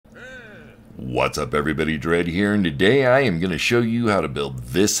What's up everybody, Dread here, and today I am going to show you how to build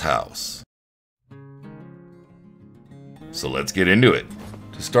this house. So let's get into it.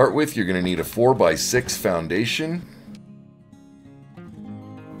 To start with, you're going to need a 4x6 foundation.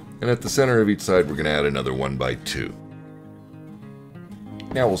 And at the center of each side, we're going to add another 1x2.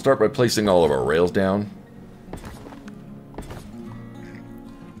 Now we'll start by placing all of our rails down.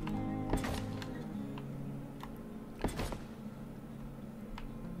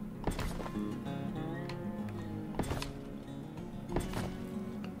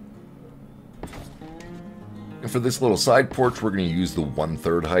 And for this little side porch, we're going to use the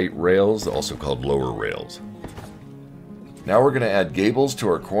 1/3 height rails, also called lower rails. Now we're going to add gables to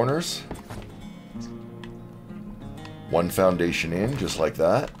our corners. One foundation in, just like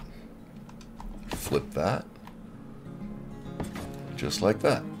that. Flip that. Just like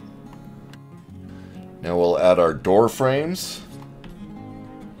that. Now we'll add our door frames.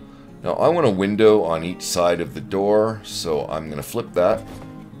 Now I want a window on each side of the door, so I'm going to flip that.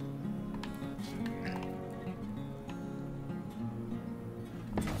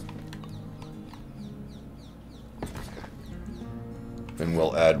 Then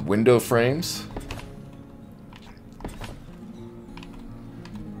we'll add window frames.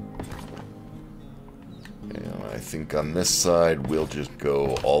 And I think on this side we'll just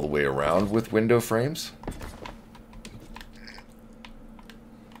go all the way around with window frames.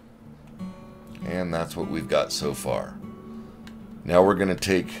 And that's what we've got so far. Now we're going to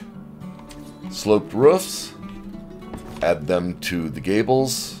take sloped roofs, add them to the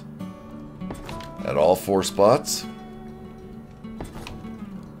gables at all 4 spots.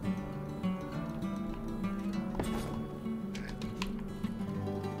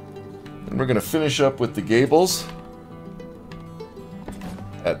 And we're going to finish up with the gables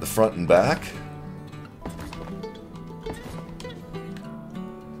at the front and back.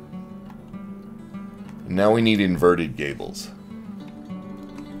 And now we need inverted gables.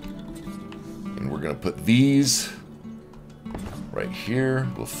 And we're going to put these right here.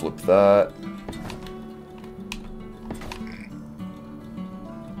 We'll flip that.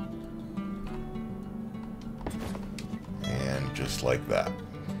 And just like that.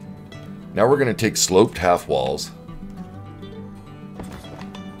 Now we're going to take sloped half walls.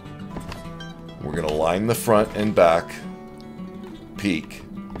 We're going to line the front and back peak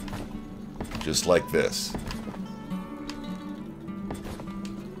just like this.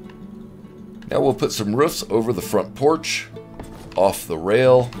 Now we'll put some roofs over the front porch, off the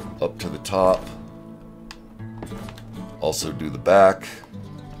rail, up to the top. Also do the back.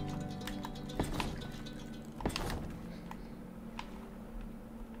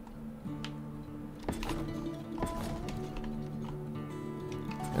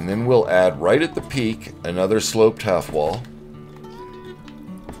 And then we'll add right at the peak another sloped half wall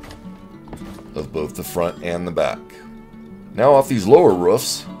of both the front and the back. Now off these lower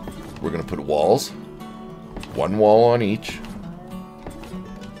roofs, we're going to put walls, 1 wall on each.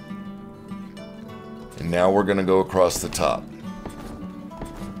 And now we're going to go across the top.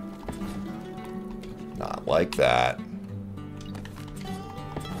 Not like that.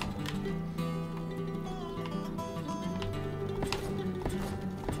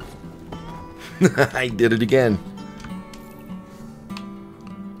 I did it again.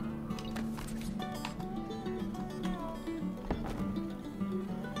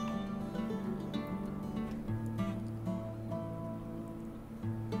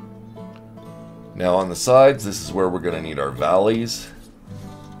 Now on the sides, this is where we're going to need our valleys.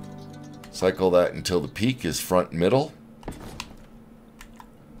 Cycle that until the peak is front middle.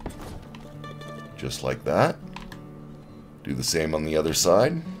 Just like that. Do the same on the other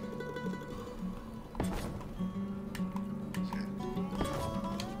side.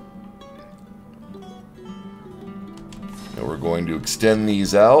 Now we're going to extend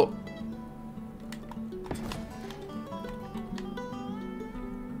these out.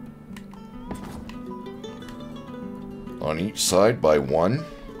 On each side by 1.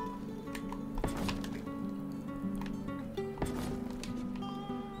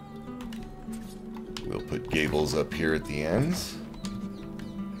 We'll put gables up here at the ends.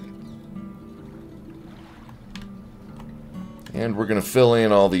 And we're going to fill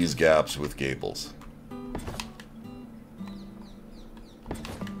in all these gaps with gables.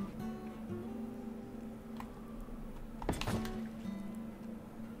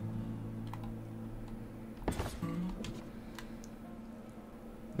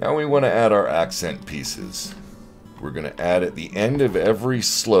 Now we want to add our accent pieces. We're going to add at the end of every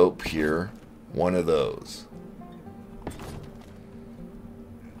slope here, 1 of those.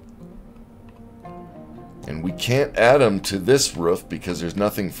 And we can't add them to this roof because there's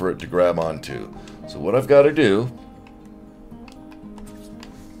nothing for it to grab onto. So what I've got to do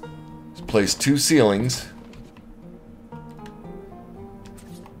is place 2 ceilings.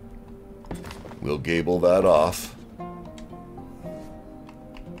 We'll gable that off.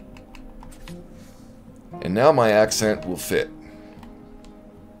 And now my accent will fit.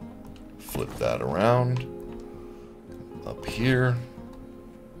 Flip that around. Up here.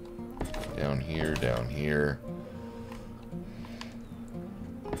 Down here, down here.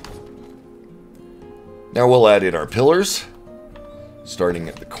 Now we'll add in our pillars. Starting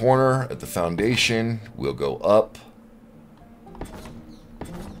at the corner, at the foundation, we'll go up.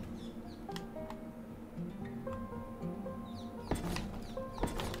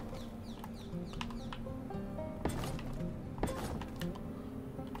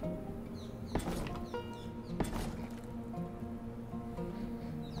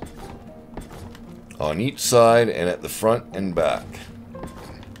 On each side and at the front and back.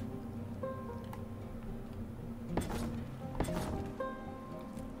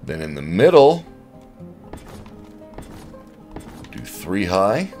 Then in the middle, do 3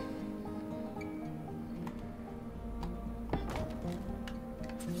 high.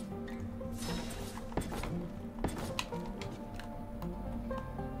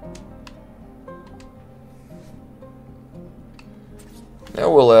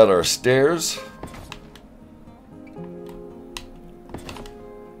 Now we'll add our stairs.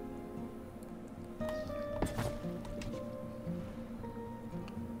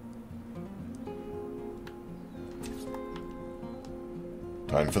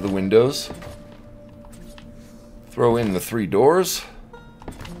 Time for the windows. Throw in the 3 doors.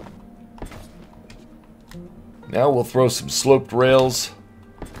 Now we'll throw some sloped rails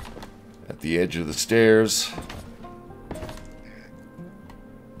at the edge of the stairs.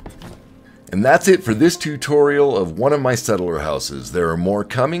 And that's it for this tutorial of one of my settler houses. There are more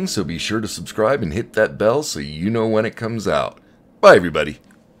coming, so be sure to subscribe and hit that bell so you know when it comes out. Bye, everybody.